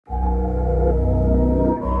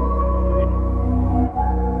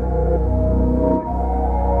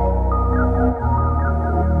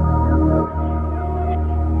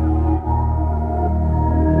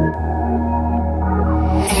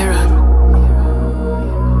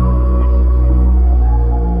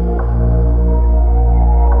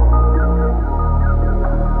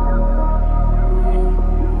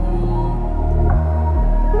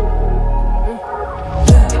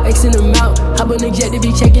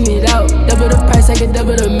be checking it out. Double the price, I get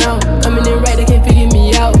double the amount. Coming in right, they can't figure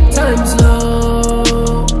me out. Time's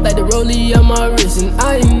low, like the rollie on my wrist, and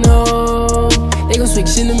I know they gon'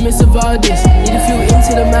 switch in the midst of all this. Need a few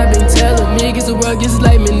into them, I've been telling. Me against the world, gets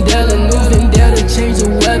like Mandela. Moving down to change the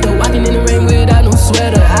weather. Walking in the rain without no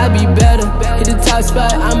sweater. I be better. Hit the top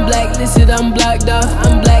spot, I'm blacklisted, I'm blocked off.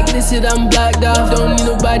 I'm blacklisted, I'm blocked off. Don't need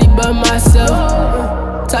nobody but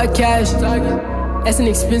myself. Talk cash, that's an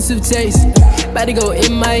expensive taste. About to go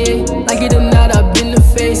MIA, like it or not, I've been the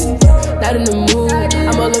face. Not in the mood,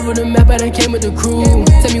 I'm all over the map, but I came with the crew.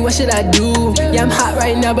 Tell me what should I do? Yeah, I'm hot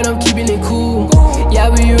right now, but I'm keeping it cool. Yeah,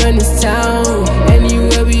 we run this town.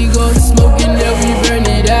 Anywhere we go, smoking, yeah, we burn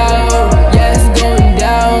it out. Yeah, it's going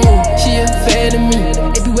down. She a fan of me,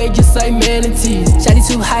 everywhere just like manatees. Shawty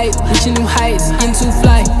too hype, reaching new heights, getting too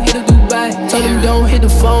fly. Hit up Dubai, told him don't hit the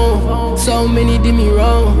phone. So many did me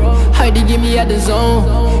wrong, hard to get me out the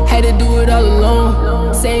zone. Had to do it all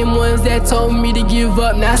alone. Same ones that told me to give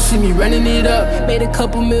up, now see me running it up. Made a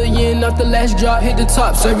couple million off the last drop, hit the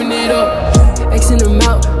top, serving it up. Xing them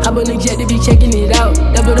out, hop on the jet, they be checking it out.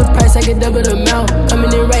 Double the price, I get double the amount.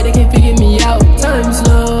 Coming in right, they can't figure me out. Time's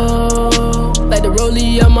low, like the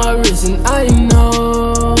rollie on my wrist, and I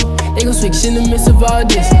know they gon' switch in the midst of all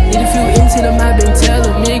this. Need a few into them, I've been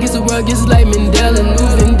telling. Me against the world, gets like Mandela.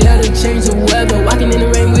 Moving down to change the weather. Walking in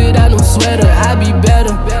the rain without no sweater. I be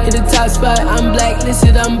better. Hit the top spot, I'm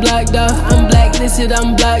blacklisted, I'm blocked off. I'm blacklisted,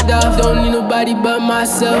 I'm blocked off. Don't need nobody but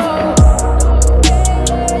myself.